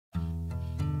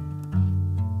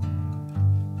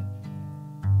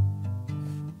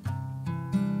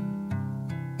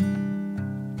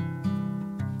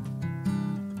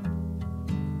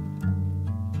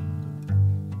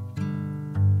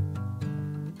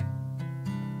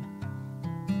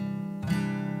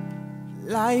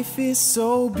Life is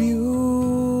so beautiful.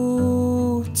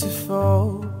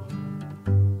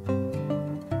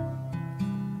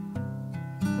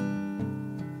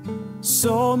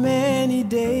 So many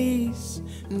days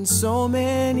and so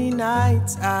many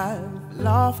nights I've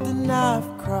laughed and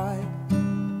I've cried.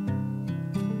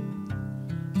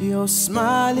 Your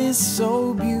smile is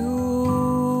so beautiful.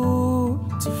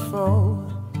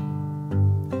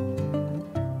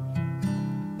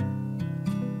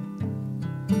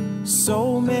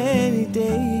 So many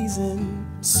days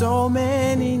and so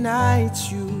many nights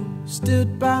you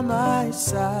stood by my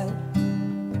side.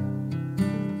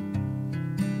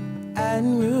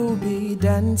 And we'll be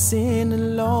dancing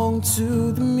along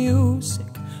to the music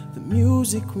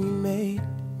we made.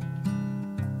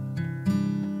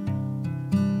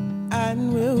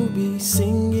 And we'll be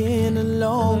singing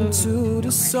along to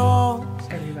the songs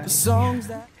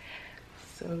that...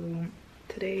 So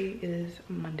today is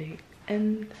Monday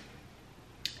and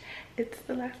it's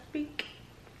the last week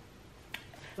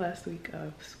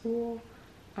of school,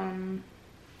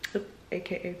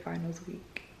 aka finals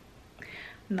week.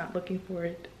 I'm not looking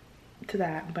forward to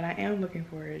that, but I am looking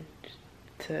forward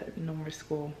to no more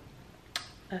school.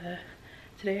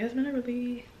 Today has been a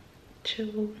really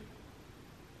chill,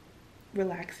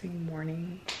 relaxing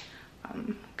morning.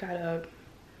 Got up,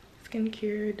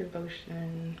 skincare,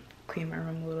 devotion, clean my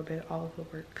room a little bit, all of the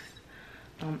works.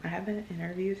 I have an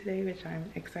interview today, which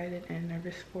I'm excited and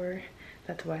nervous for.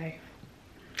 That's why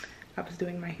I was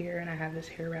doing my hair and I have this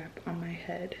hair wrap on my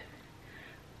head.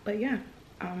 But yeah,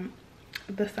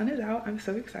 the sun is out. I'm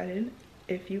so excited.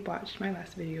 If you watched my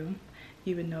last video,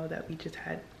 you would know that we just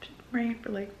had rain for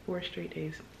like 4 straight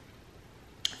days.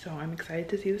 So I'm excited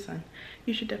to see the sun.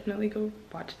 You should definitely go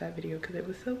watch that video because it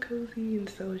was so cozy and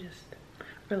so just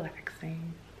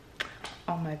relaxing.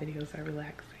 All my videos are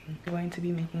relaxing. I'm going to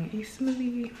be making a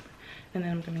smoothie and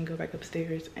then I'm going to go back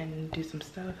upstairs and do some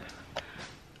stuff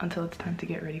until it's time to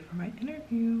get ready for my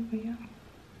interview. But yeah,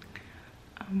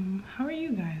 how are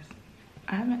you guys?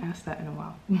 I haven't asked that in a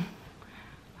while.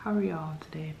 How are y'all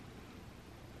today?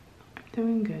 I'm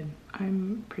doing good.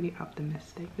 I'm pretty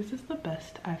optimistic. This is the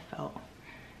best I felt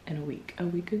in a week. A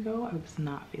week ago I was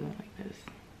not feeling like this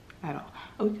at all.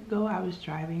 A week ago I was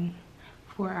driving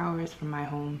 4 hours from my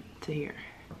home to here,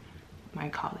 my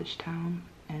college town,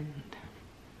 and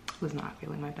was not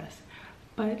feeling my best.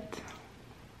 But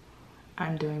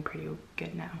I'm doing pretty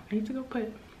good now. I need to go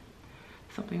put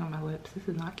something on my lips. This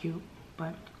is not cute,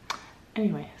 but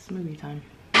anyway, smoothie time.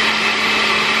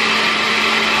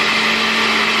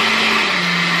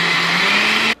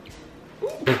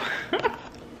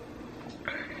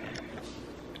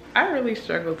 I really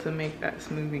struggled to make that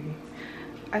smoothie.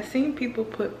 I seen people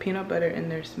put peanut butter in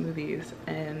their smoothies,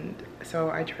 and so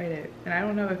I tried it, and I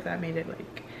don't know if that made it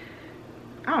like,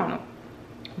 I don't know,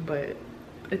 but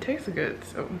it tastes good.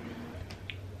 So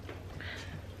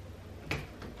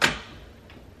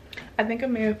I think I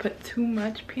may have put too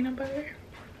much peanut butter.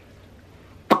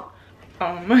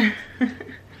 I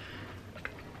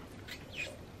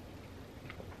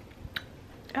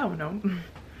don't know.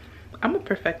 I'm gonna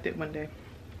perfect it one day.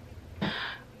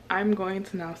 I'm going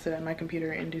to now sit at my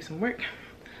computer and do some work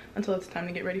until it's time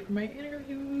to get ready for my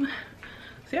interview.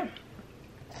 So yeah,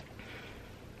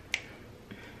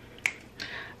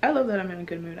 I love that I'm in a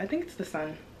good mood. I think it's the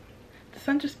sun. The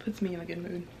sun just puts me in a good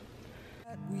mood.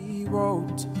 We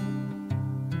wrote,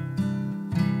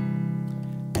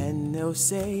 and they'll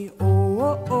say, oh,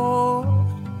 oh, oh,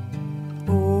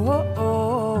 oh,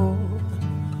 oh,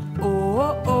 oh,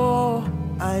 oh, oh,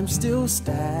 I'm still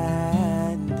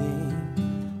standing.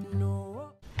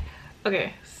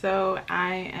 Okay, so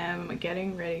I am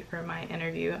getting ready for my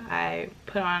interview. I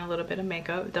put on a little bit of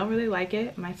makeup. Don't really like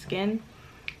it. My skin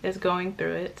is going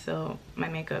through it, so my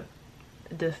makeup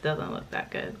just doesn't look that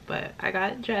good. But I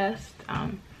got dressed,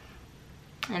 and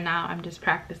now I'm just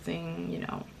practicing, you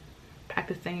know,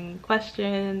 practicing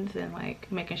questions and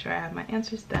like making sure I have my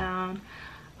answers down.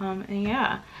 And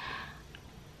yeah,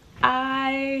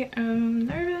 I am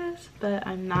nervous, but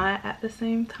I'm not at the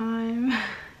same time.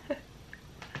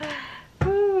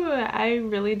 I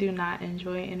really do not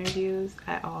enjoy interviews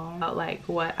at all. About like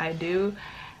what I do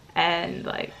and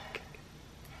like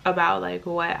about like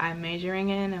what I'm majoring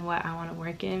in and what I want to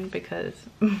work in, because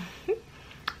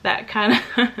that kind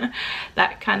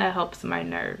of helps my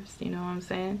nerves, you know what I'm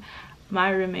saying?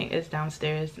 My roommate is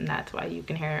downstairs and that's why you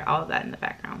can hear all of that in the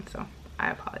background, so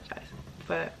I apologize.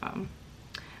 But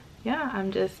yeah,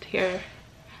 I'm just here.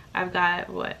 I've got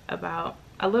what, about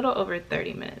a little over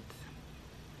 30 minutes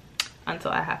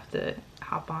until I have to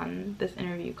hop on this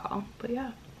interview call. But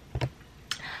yeah,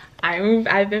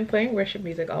 I've been playing worship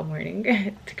music all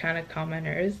morning to kind of calm my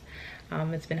nerves.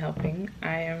 It's been helping.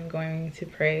 I am going to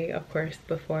pray, of course,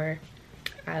 before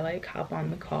I like hop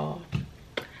on the call.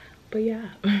 But yeah,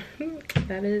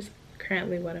 that is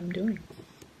currently what I'm doing.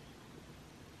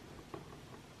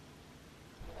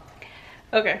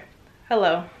 Okay,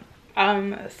 hello.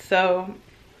 So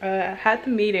I had the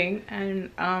meeting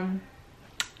and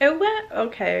it went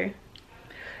okay.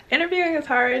 Interviewing is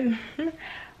hard.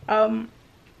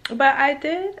 But I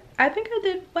think I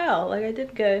did well. Like, I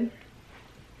did good.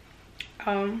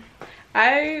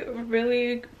 I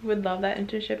really would love that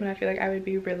internship, and I feel like I would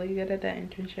be really good at that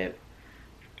internship.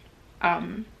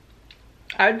 I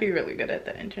would be really good at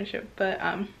that internship, but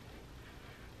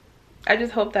I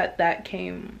just hope that that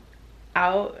came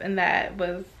out, and that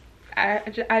was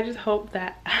I just hope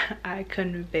that I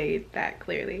conveyed that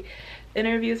clearly.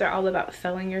 Interviews are all about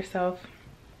selling yourself,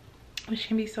 which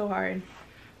can be so hard.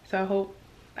 So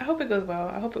I hope it goes well.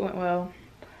 I hope it went well.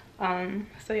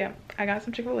 So yeah, I got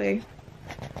some Chick-fil-A.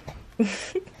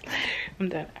 I'm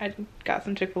done. I got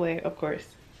some Chick-fil-A, of course.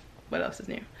 What else is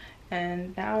new?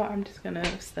 And now I'm just gonna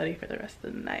study for the rest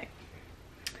of the night.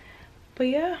 But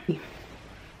yeah,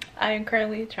 I am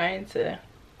currently trying to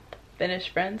finish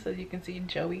Friends. As you can see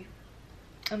Joey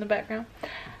in the background.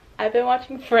 I've been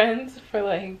watching Friends for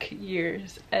like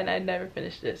years and I never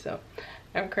finished it, so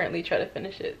I'm currently trying to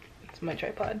finish it. It's my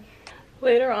tripod.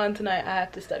 Later on tonight I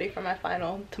have to study for my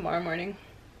final tomorrow morning.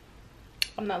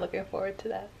 I'm not looking forward to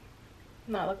that.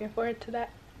 I'm not looking forward to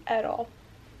that at all.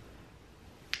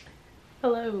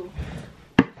 Hello.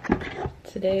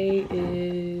 Today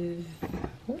is,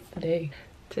 what's the day?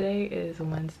 Today is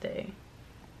Wednesday.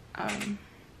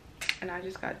 And I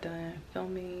just got done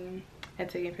filming and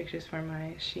taking pictures for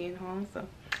my Shein haul, so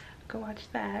go watch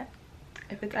that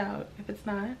if it's out. If it's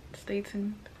not, stay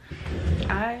tuned.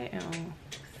 I am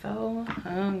so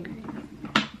hungry.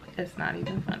 It's not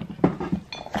even funny.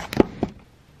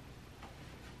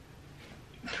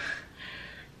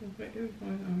 What is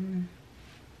going on?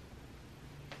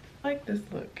 I like this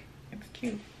look. It's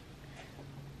cute.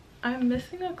 I'm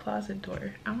missing a closet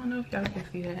door. I don't know if y'all can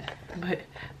see that, but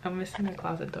I'm missing a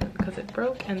closet door because it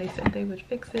broke and they said they would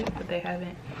fix it, but they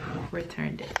haven't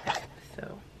returned it.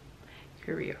 So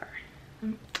here we are.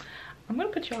 I'm gonna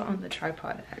put y'all on the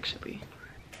tripod actually.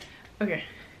 Okay,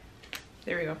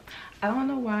 there we go. I don't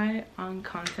know why on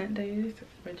content days,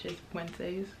 which is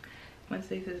Wednesdays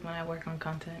is when I work on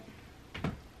content,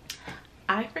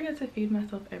 I forget to feed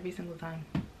myself every single time.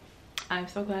 I'm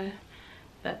so glad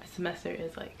that the semester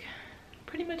is like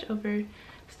pretty much over.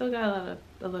 Still got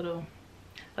a little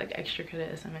like extra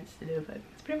credit assignments to do, but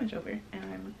it's pretty much over and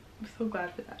I'm so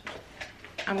glad for that.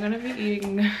 I'm gonna be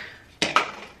eating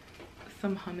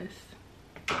some hummus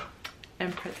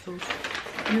and pretzels.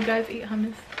 You guys eat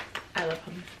hummus? I love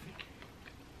hummus.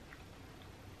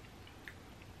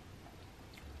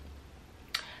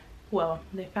 Well,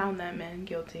 they found that man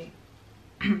guilty.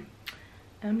 And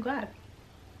I'm glad.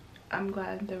 I'm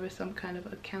glad there was some kind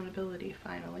of accountability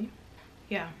finally.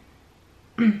 Yeah.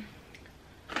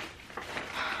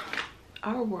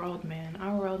 Our world, man.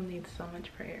 Our world needs so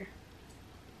much prayer.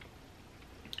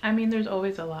 I mean, there's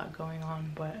always a lot going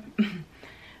on, but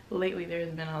lately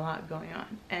there's been a lot going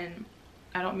on. And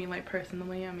I don't mean like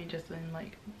personally, I mean just in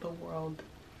like the world.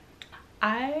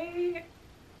 I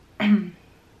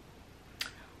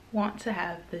want to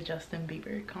have the Justin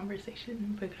Bieber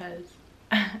conversation because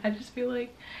I just feel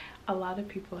like a lot of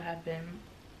people have been,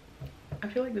 I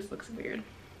feel like this looks weird.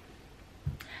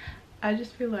 I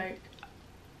just feel like,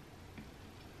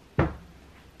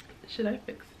 should I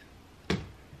fix it?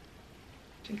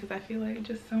 Because I feel like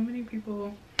just so many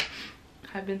people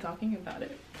have been talking about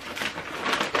it,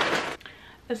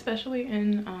 especially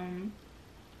in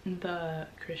the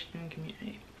Christian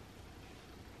community.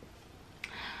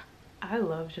 I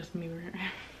love Justin Bieber.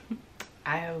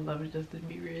 I have loved Justin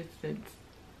Bieber since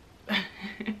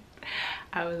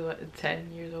I was what,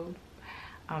 10 years old.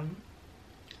 Am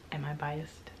I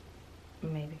biased?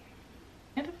 Maybe.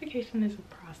 Sanctification is a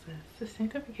process. The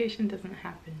sanctification doesn't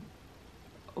happen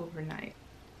overnight.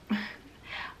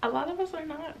 A lot of us are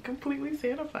not completely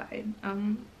sanctified.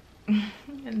 And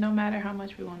no matter how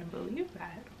much we want to believe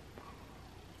that,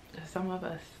 some of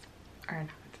us are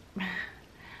not.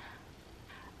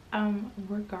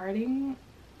 Regarding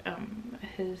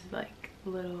his like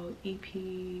little EP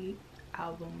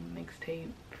album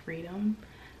mixtape Freedom,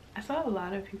 I saw a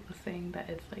lot of people saying that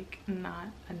it's like not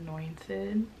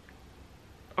anointed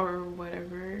or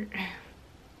whatever.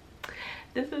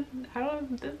 This is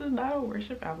not a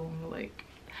worship album. Like,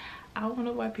 I don't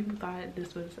know why people thought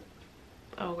this was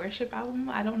a worship album.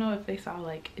 I don't know if they saw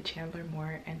like Chandler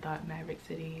Moore and thought Maverick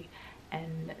City,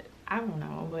 and I don't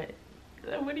know, but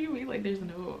what do you mean like there's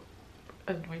no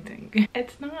anointing?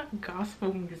 It's not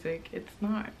gospel music, it's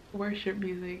not worship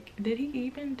music. Did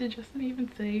Justin even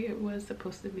say it was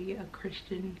supposed to be a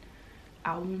Christian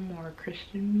album or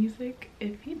Christian music?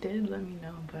 If he did, let me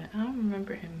know, but I don't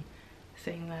remember him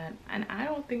saying that, and I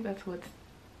don't think that's what's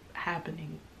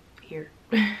happening here.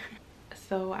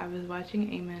 So I was watching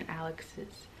Eamon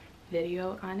Alex's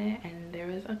video on it, and there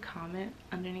was a comment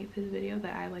underneath his video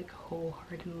that I like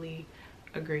wholeheartedly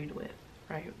agreed with,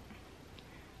 right?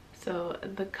 So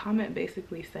the comment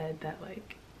basically said that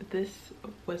like this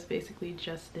was basically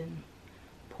Justin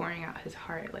pouring out his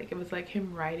heart. Like it was like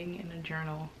him writing in a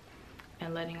journal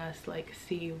and letting us like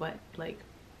see what like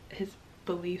his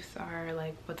beliefs are,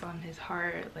 like what's on his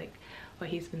heart, like what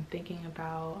he's been thinking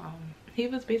about. He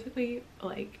was basically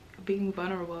like being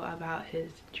vulnerable about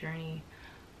his journey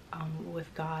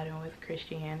with God and with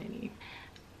Christianity.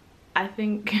 I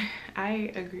think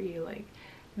I agree, like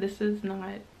this is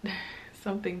not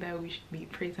something that we should be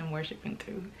praise and worshiping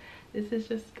to. This is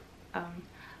just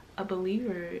a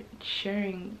believer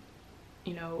sharing,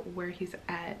 you know, where he's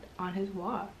at on his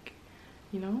walk,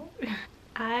 you know.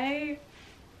 I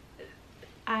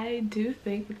do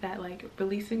think that like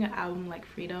releasing an album like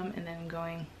Freedom and then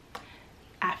going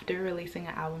after releasing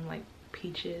an album like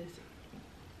Peaches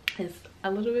is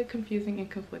a little bit confusing and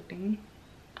conflicting.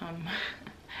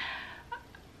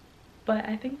 But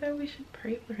I think that we should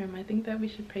pray for him. I think that we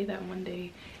should pray that one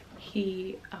day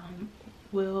he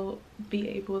will be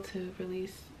able to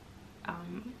release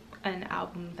an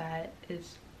album that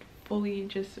is fully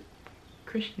just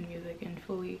Christian music and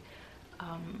fully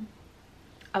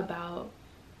about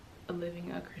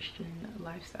living a Christian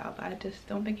lifestyle. But I just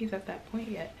don't think he's at that point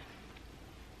yet.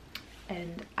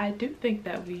 And I do think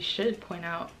that we should point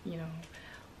out, you know,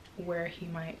 where he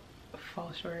might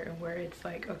fall short and where it's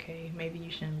like, okay, maybe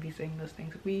you shouldn't be saying those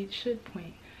things. We should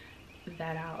point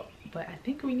that out, but I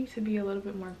think we need to be a little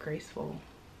bit more graceful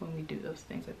when we do those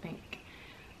things. I think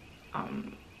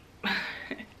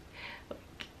like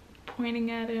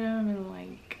pointing at him and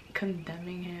like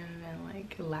condemning him and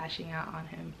like lashing out on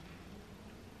him,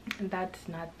 and that's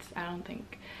nuts.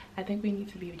 I think we need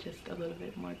to be just a little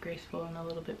bit more graceful and a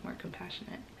little bit more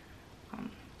compassionate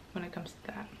when it comes to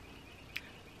that.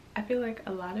 I feel like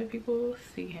a lot of people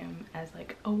see him as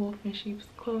like a wolf in sheep's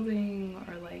clothing,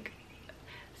 or like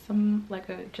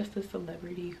just a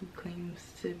celebrity who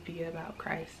claims to be about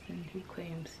Christ and who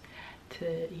claims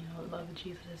to, you know, love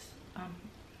Jesus.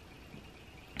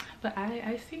 But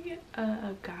I see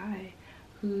a guy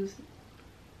who's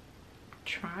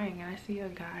trying, and I see a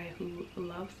guy who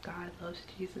loves God, loves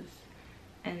Jesus,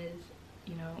 and is,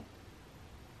 you know,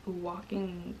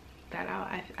 walking that out.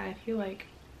 I feel like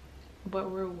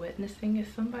what we're witnessing is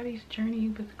somebody's journey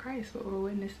with Christ. What we're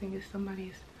witnessing is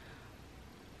somebody's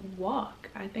walk.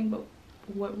 I think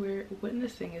what we're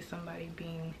witnessing is somebody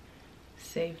being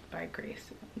saved by grace,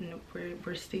 and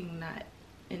we're seeing that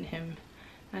in him.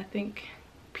 And I think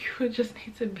people just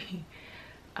need to be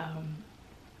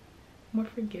more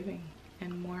forgiving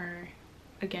and more,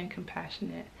 again,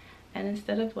 compassionate. And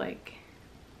instead of like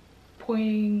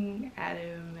pointing at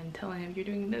him and telling him you're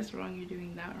doing this wrong, you're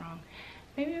doing that wrong,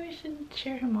 maybe we should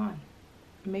cheer him on.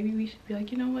 Maybe we should be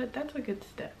like, you know what, that's a good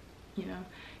step, you know,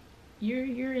 you're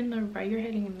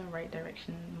heading in the right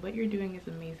direction. What you're doing is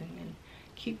amazing, and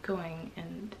keep going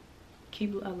and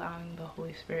keep allowing the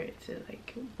Holy Spirit to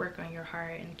like work on your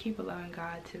heart, and keep allowing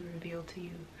God to reveal to you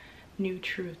new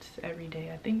truths every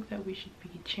day. I think that we should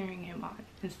be cheering him on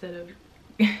instead of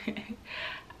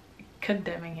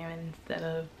condemning him, instead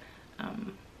of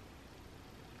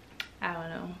I don't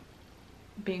know,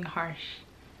 being harsh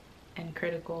and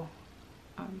critical.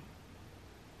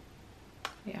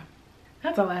 Yeah,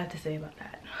 that's all I have to say about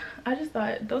that. I just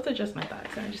thought those are just my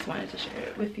thoughts, and I just wanted to share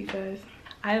it with you guys.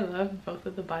 I love both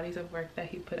of the bodies of work that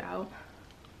he put out.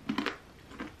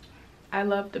 I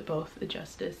loved both the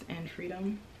Justice and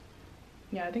Freedom.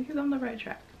 Yeah, I think he's on the right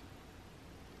track.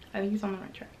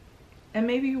 And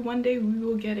maybe one day we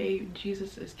will get a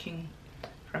Jesus is King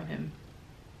from him.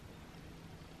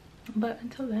 But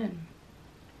until then,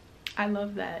 I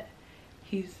love that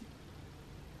he's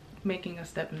making a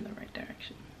step in the right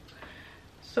direction.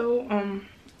 So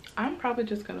I'm probably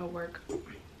just gonna work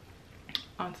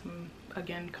on some,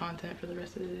 again, content for the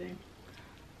rest of the day,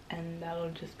 and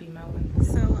that'll just be my win.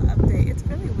 So update, it's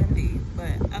really windy,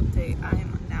 but update, I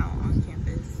am now on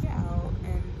campus. Yeah,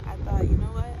 and I thought, you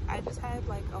know what, I just had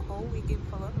like a whole weekend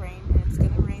full of rain, and it's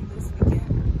gonna rain this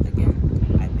weekend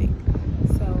again, I think.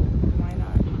 So why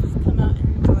not just come out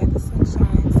and enjoy the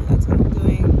sunshine? So that's what I'm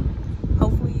doing. Hopefully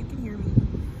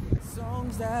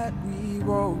he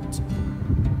wrote.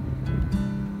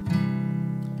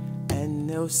 And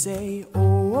they'll say,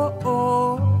 oh, oh,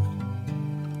 oh,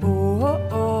 oh,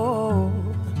 oh,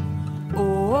 oh,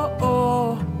 oh,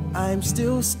 oh, I'm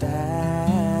still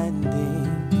standing.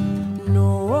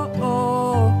 No, oh,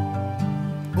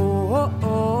 oh, oh,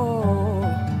 oh,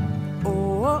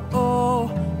 oh,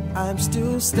 oh, I'm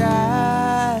still standing.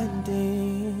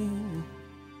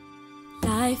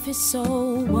 Life is so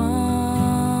wonderful.